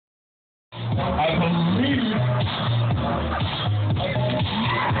I believe.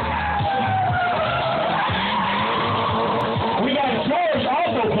 We got George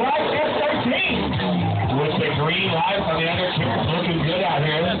also, Black F-13. With the green lights on the undercarriage, looking good out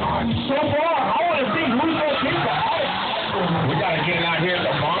here. So far, I want to see who's going to keep the house. We got to get it out here at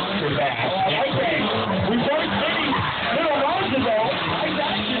the monster back. Okay. We first see Little Roosevelt.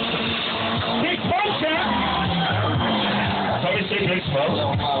 Big Smoke, champ. Somebody say Big Smoke.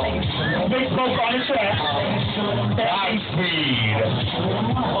 Big Smoke on the track. High speed.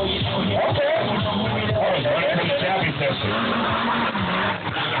 Okay. Oh, he's running for the championship.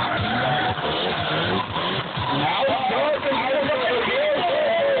 Now it's George.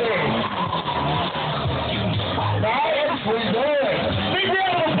 Nice, we're good. Big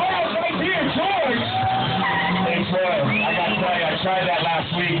round of applause right here, George. Hey, Troy, I got to tell you, I tried that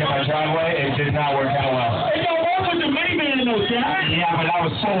last week in my driveway. It did not work out well. It don't work with the minivan, though, Jack. Yeah, but I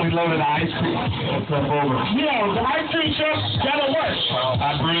was fully loaded ice cream. It's up over. You know, the ice cream truck, that'll work.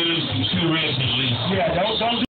 I bruised 2 ribs at least. Yeah, don't